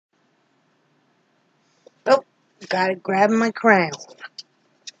Gotta grab my crown.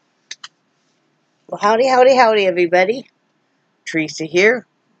 Well, howdy, howdy, howdy, everybody. Theresa here.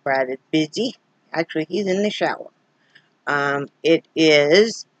 Brad is busy. Actually, he's in the shower. It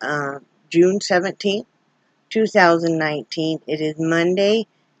is June 17th, 2019. It is Monday,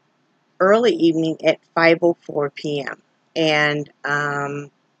 early evening at 5:04 p.m. And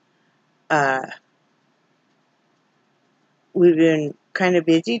we've been kind of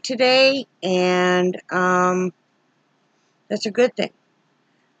busy today, and that's a good thing.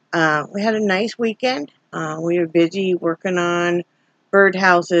 We had a nice weekend. We were busy working on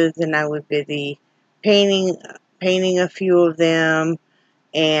birdhouses, and I was busy painting a few of them,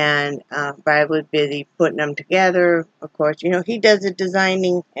 and Brad was busy putting them together. Of course, you know, he does the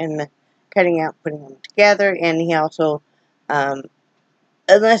designing and the cutting out, putting them together, and he also,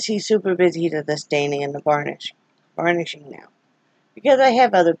 unless he's super busy, he does the staining and the varnishing now, because I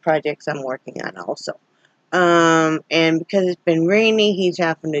have other projects I'm working on also. And because it's been rainy, he's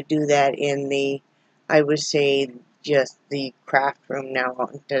having to do that in the, I would say, just the craft room now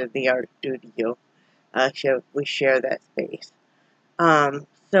instead of the art studio. We share that space.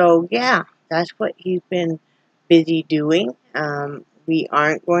 So yeah, that's what he's been busy doing. We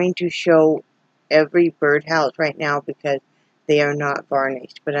aren't going to show every birdhouse right now because they are not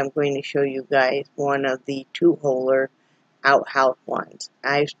varnished, but I'm going to show you guys one of the two-holer outhouse ones.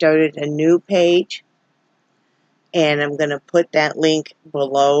 I've started a new page, and I'm going to put that link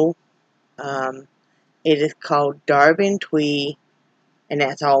below. It is called Darb and Twee, and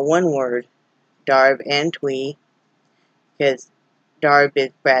that's all one word, Darb and Twee, because Darb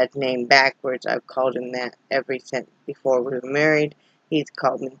is Brad's name backwards. I've called him that ever since before we were married. He's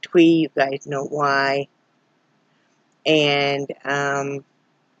called me Twee. You guys know why. And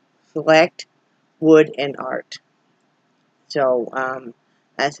select wood and art. So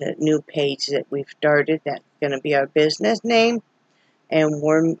that's a new page that we've started. That's going to be our business name. And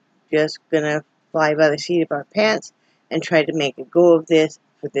we're just going to fly by the seat of our pants and try to make a go of this,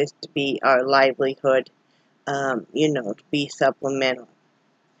 for this to be our livelihood, you know, to be supplemental.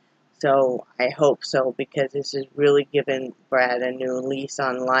 So I hope so, because this is really giving Brad a new lease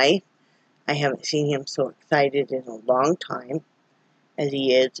on life. I haven't seen him so excited in a long time as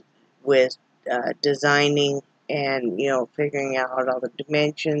he is with designing and, you know, figuring out all the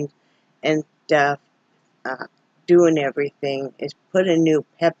dimensions and stuff. Doing everything is put a new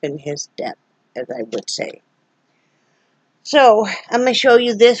pep in his step, as I would say. So I'm going to show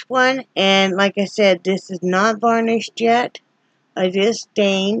you this one, and like I said, this is not varnished yet. It is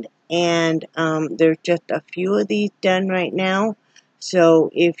stained, and there's just a few of these done right now. So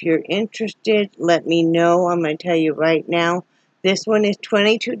if you're interested, let me know. I'm going to tell you right now, this one is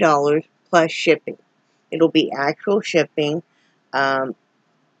 $22 plus shipping. It'll be actual shipping.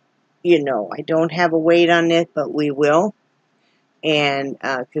 You know, I don't have a weight on this, but we will. And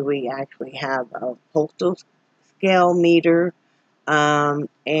because we actually have a postal scale meter,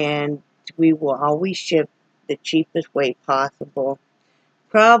 and we will always ship the cheapest way possible.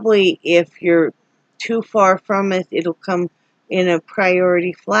 Probably if you're too far from us, it'll come in a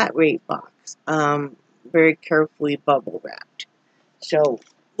priority flat rate box, very carefully bubble wrapped. So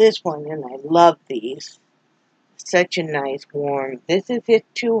this one, and I love these. Such a nice warm. This is his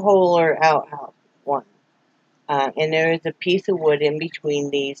two-holer outhouse one. And there is a piece of wood in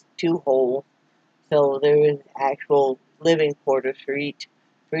between these two holes, so there is actual living quarters for each,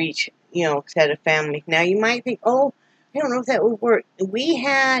 you know, set of families. Now you might think, oh, I don't know if that would work.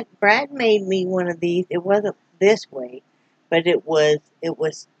 Brad made me one of these. It wasn't this way, but they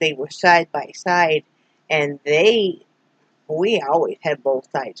were side by side, and we always had both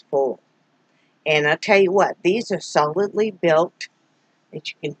sides full. And I'll tell you what, these are solidly built, as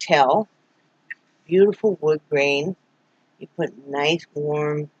you can tell. Beautiful wood grain. You put nice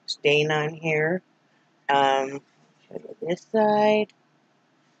warm stain on here. Show you this side.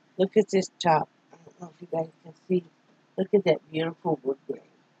 Look at this top. I don't know if you guys can see. Look at that beautiful wood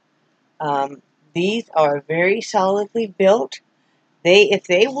grain. These are very solidly built. If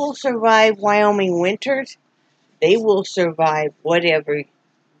they will survive Wyoming winters, they will survive whatever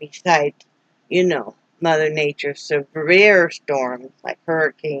besides, you know, Mother Nature's severe storms like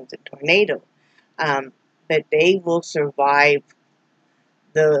hurricanes and tornadoes. But they will survive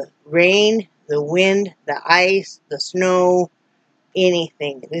the rain, the wind, the ice, the snow,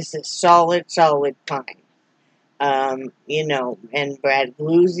 anything. This is solid pine. You know, and Brad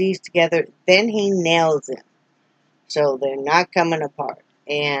glues these together, then he nails them, so they're not coming apart.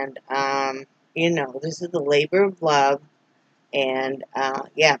 And, you know, this is the labor of love. And,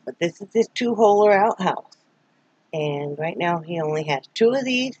 yeah, but this is his two-holer outhouse. And right now he only has two of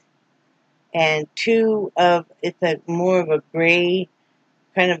these. and two of, it's a more of a gray,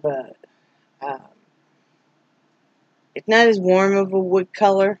 kind of a, it's not as warm of a wood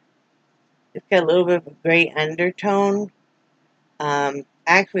color. It's got a little bit of a gray undertone.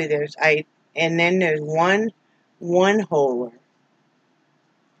 Actually, and then there's one-holer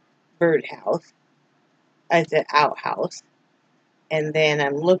birdhouse as an outhouse. And then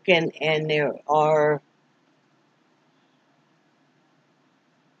I'm looking, and there are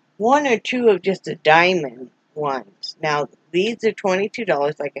one or two of just the diamond ones. Now, these are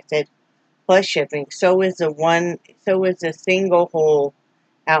 $22, like I said, plus shipping. So is the single hole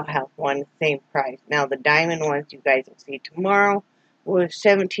outhouse one, same price. Now, the diamond ones you guys will see tomorrow was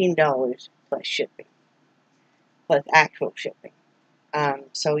 $17 plus shipping, plus actual shipping.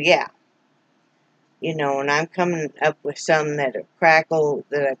 So yeah, you know, and I'm coming up with some that are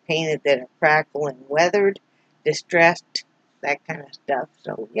that I painted that are crackle and weathered, distressed, that kind of stuff.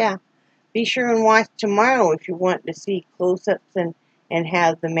 So yeah, be sure and watch tomorrow if you want to see close-ups and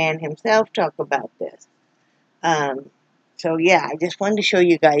have the man himself talk about this. So yeah, I just wanted to show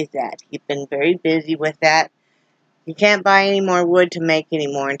you guys that. He's been very busy with that. He can't buy any more wood to make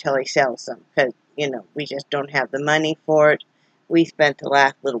anymore until he sells some, because, you know, we just don't have the money for it. We spent the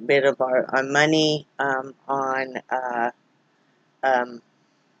last little bit of our money on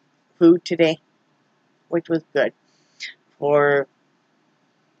food today, which was good. For,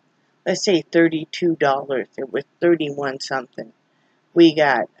 let's say, $32. It was 31 something. We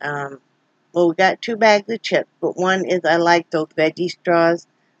got, well, we got 2 bags of chips, but one is, I like those veggie straws.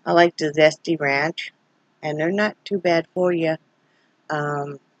 I like the Zesty Ranch, and they're not too bad for you.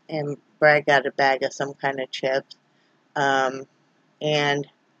 And Brad got a bag of some kind of chips. And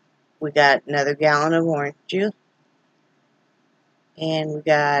we got another gallon of orange juice. And we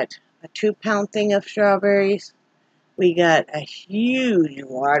got a 2-pound thing of strawberries. We got a huge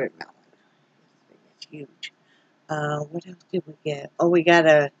watermelon. It's huge. What else did we get? Oh, we got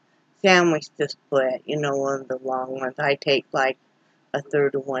a sandwich to split. You know, one of the long ones. I take like a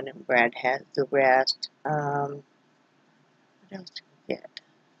third of one, and Brad has the rest. What else did we get?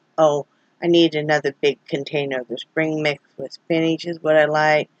 Oh, I need another big container of the spring mix with spinach is what I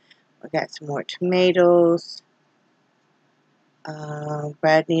like. I got some more tomatoes.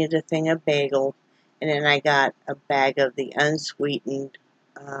 Brad needed a thing of bagels. And then I got a bag of the unsweetened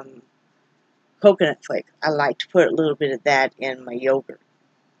coconut flakes. I like to put a little bit of that in my yogurt.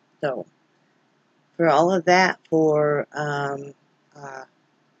 So, for all of that, for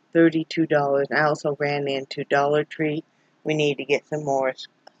 $32. I also ran into Dollar Tree. We need to get some more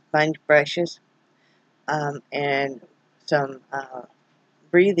sponge brushes and some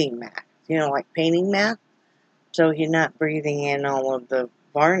breathing masks. You know, like painting masks. So you're not breathing in all of the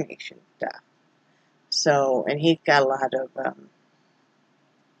varnish and stuff. So, and he's got a lot of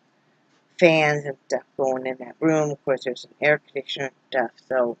fans and stuff going in that room. Of course, there's some air conditioner and stuff,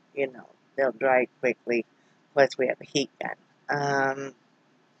 so, you know, they'll dry quickly. Plus, we have a heat gun.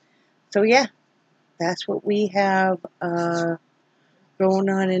 So, yeah, that's what we have going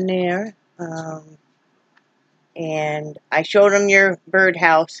on in there. And I showed them your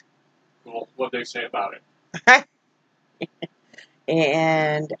birdhouse. Well, what'd they say about it?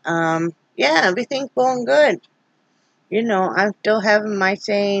 And, yeah, everything's going good. You know, I'm still having my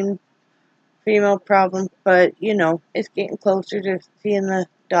same female problems, but, you know, it's getting closer to seeing the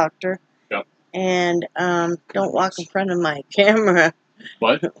doctor. Yep. And, don't walk in front of my camera.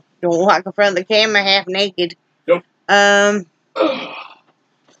 What? Don't walk in front of the camera half naked. Yep.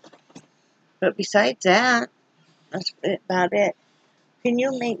 But besides that, that's about it. Can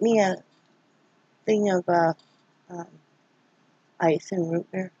you make me a thing of, ice and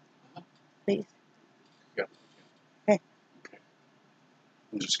root beer, please? Yep. Okay.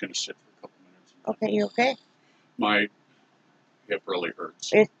 I'm just going to sit for a couple minutes. Okay, you okay? My hip really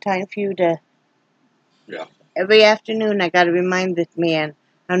hurts. It's time for you to... Yeah. Every afternoon, I got to remind this man,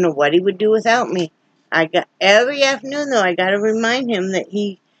 I don't know what he would do without me. Every afternoon, though, I got to remind him that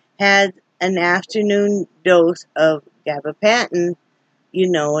he has an afternoon dose of gabapentin, you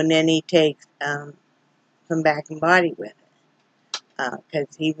know, and then he takes some back and body with it, because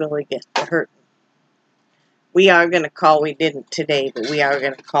he really gets to hurt. We are going to call, we didn't today, but we are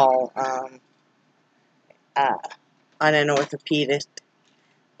going to call on an orthopedist,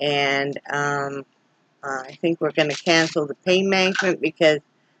 and I think we're going to cancel the pain management because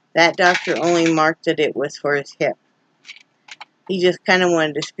that doctor only marked that it was for his hip. He just kind of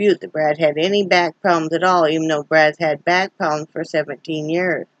wanted to dispute that Brad had any back problems at all, even though Brad's had back problems for 17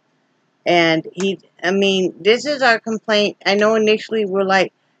 years. And I mean, this is our complaint. I know initially we're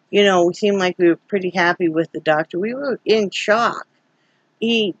like, you know, we seemed like we were pretty happy with the doctor. We were in shock.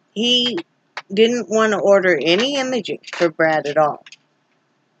 He didn't want to order any imaging for Brad at all.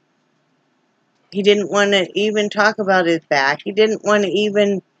 He didn't want to even talk about his back. He didn't want to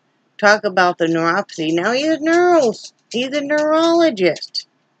even talk about the neuropathy. Now he's a neurologist.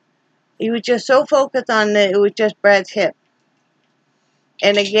 He was just so focused on that it was just Brad's hip.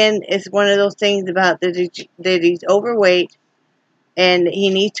 And again, it's one of those things about that he's overweight and he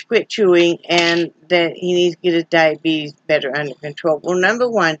needs to quit chewing and that he needs to get his diabetes better under control. Well, number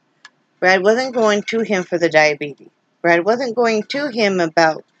one, Brad wasn't going to him for the diabetes. Brad wasn't going to him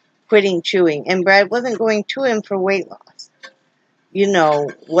about quitting chewing. And Brad wasn't going to him for weight loss. You know,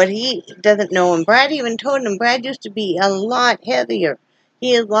 what he doesn't know, and Brad even told him, Brad used to be a lot heavier.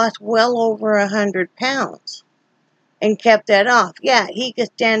 He had lost well over 100 pounds and kept that off. Yeah, he could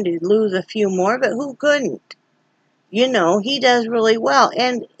stand to lose a few more, but who couldn't? You know, he does really well.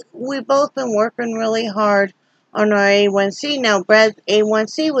 And we've both been working really hard on our A1C. Now, Brad's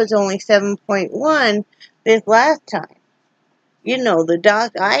A1C was only 7.1 this last time. You know, the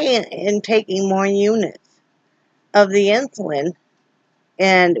doc, I am taking more units of the insulin.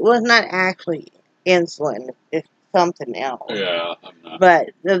 And it was not actually insulin, it's something else. Yeah, I'm not.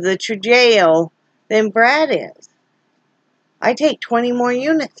 But the Trujillo than Brad is. I take 20 more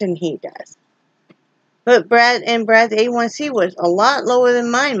units than he does. But Brad's A1C was a lot lower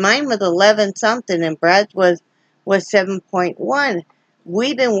than mine. Mine was 11 something and Brad's was 7.1.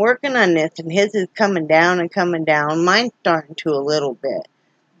 We've been working on this and his is coming down and coming down. Mine's starting to a little bit.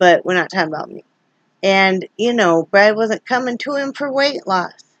 But we're not talking about me. And, you know, Brad wasn't coming to him for weight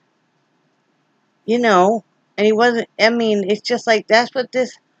loss. You know, and he wasn't, I mean, it's just like, that's what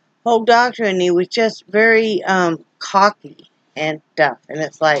this whole doctrine, he was just very cocky and stuff. And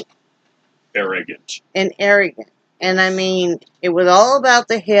it's like... Arrogant. And arrogant. And I mean, it was all about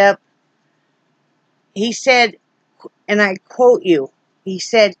the hip. He said, and I quote you, he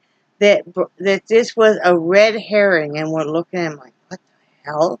said that this was a red herring. And we're looking at him like, what the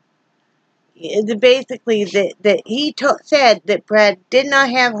hell? Basically, that he said that Brad did not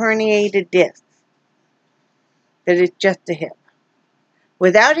have herniated discs. That it's just a hip.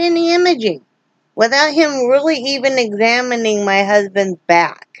 Without any imaging. Without him really even examining my husband's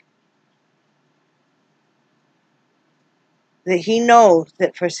back. That he knows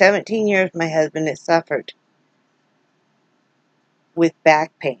that for 17 years my husband has suffered with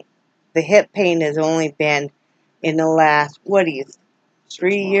back pain. The hip pain has only been in the last,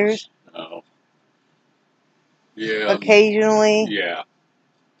 3 years? No. Yeah. Occasionally. Yeah.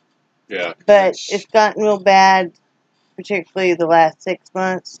 Yeah. But it's gotten real bad, particularly the last 6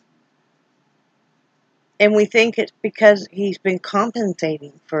 months. And we think it's because he's been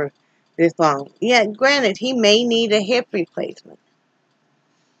compensating for this long. Yeah, granted, he may need a hip replacement.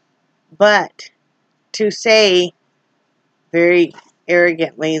 But to say very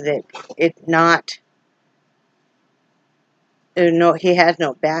arrogantly that it's not, he has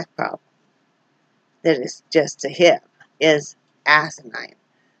no back problem, that it's just a hip, is asinine.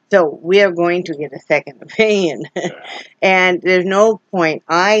 So we are going to get a second opinion. And there's no point,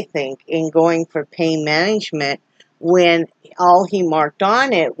 I think, in going for pain management when all he marked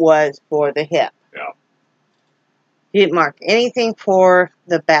on it was for the hip. Yeah. He didn't mark anything for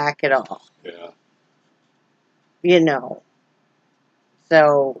the back at all. Yeah. You know.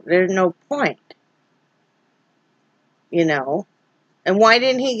 So there's no point. You know. And why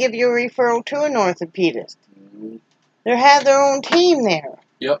didn't he give you a referral to an orthopedist? Mm-hmm. They have their own team there.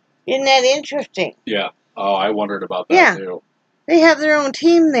 Yep. Isn't that interesting? Yeah. Oh, I wondered about that too. They have their own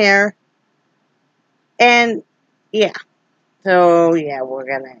team there. And, yeah. So, yeah, we're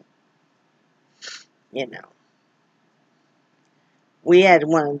gonna, you know. We had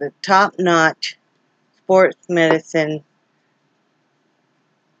one of the top-notch sports medicine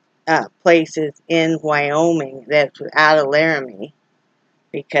places in Wyoming that's out of Laramie.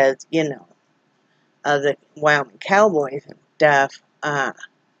 Because, you know, of the Wyoming Cowboys and stuff,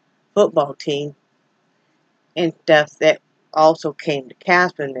 football team and stuff that also came to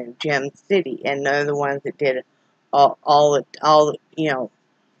Casper in Gem City, and they're the ones that did all the you know,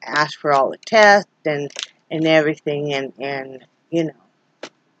 asked for all the tests and everything, and you know.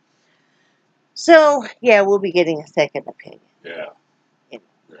 So yeah, we'll be getting a second opinion. Yeah. You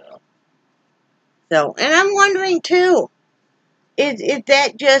know. Yeah. So, and I'm wondering too, is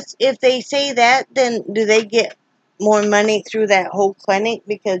that just, if they say that, then do they get more money through that whole clinic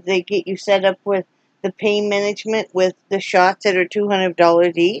because they get you set up with the pain management with the shots that are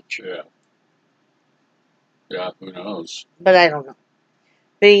 $200 each? Yeah. Yeah, who knows? But I don't know.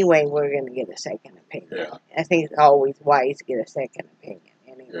 But anyway, we're going to get a second opinion. Yeah. I think it's always wise to get a second opinion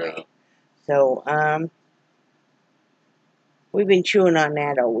anyway. Yeah. So, we've been chewing on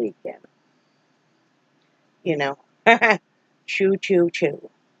that all weekend. you know. Choo, choo, choo.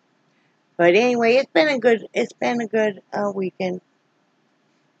 But anyway, it's been a good weekend,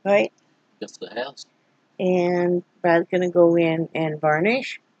 right? Yes, it has. And Brad's gonna go in and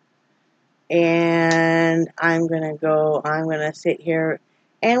varnish, and I'm gonna sit here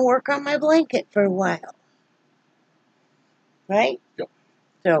and work on my blanket for a while, right? Yep.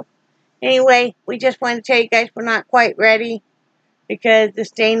 So anyway, we just wanted to tell you guys we're not quite ready because the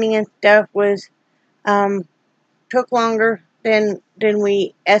staining and stuff was took longer than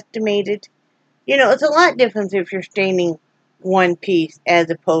we estimated. You know, it's a lot different if you're staining one piece as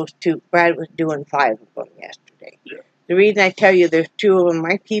opposed to Brad was doing 5 of them yesterday. Yeah. The reason I tell you there's 2 of them,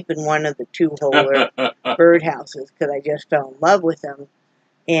 I keep in one of the 2-holer birdhouses because I just fell in love with them.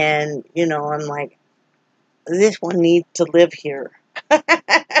 And, you know, I'm like, this one needs to live here.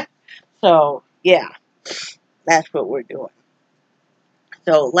 So, yeah, that's what we're doing.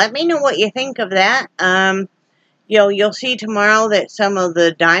 So let me know what you think of that. You know, you'll see tomorrow that some of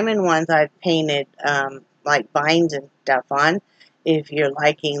the diamond ones I've painted, like vines and stuff on. If you're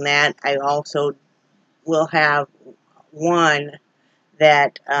liking that, I also will have one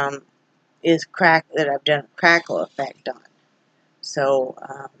that is that I've done a crackle effect on. So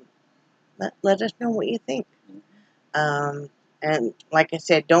let us know what you think. And like I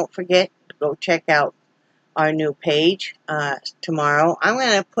said, don't forget to go check out our new page tomorrow. I'm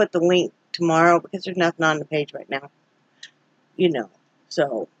going to put the link tomorrow because there's nothing on the page right now. You know,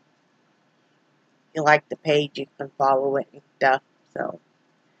 so if you like the page, you can follow it and stuff. So,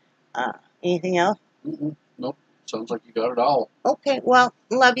 anything else? Nope. Sounds like you got it all. Okay, well,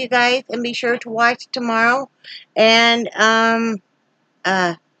 love you guys, and be sure to watch tomorrow. And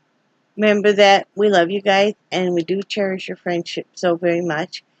remember that we love you guys, and we do cherish your friendship so very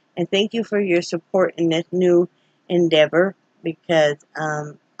much. And thank you for your support in this new endeavor, because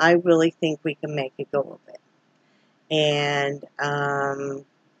I really think we can make a go of it. And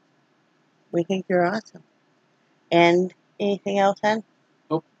we think you're awesome. And anything else, hon?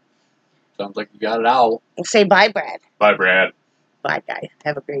 Nope. Sounds like you got it all. Say bye, Brad. Bye, Brad. Bye, guys.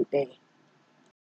 Have a great day.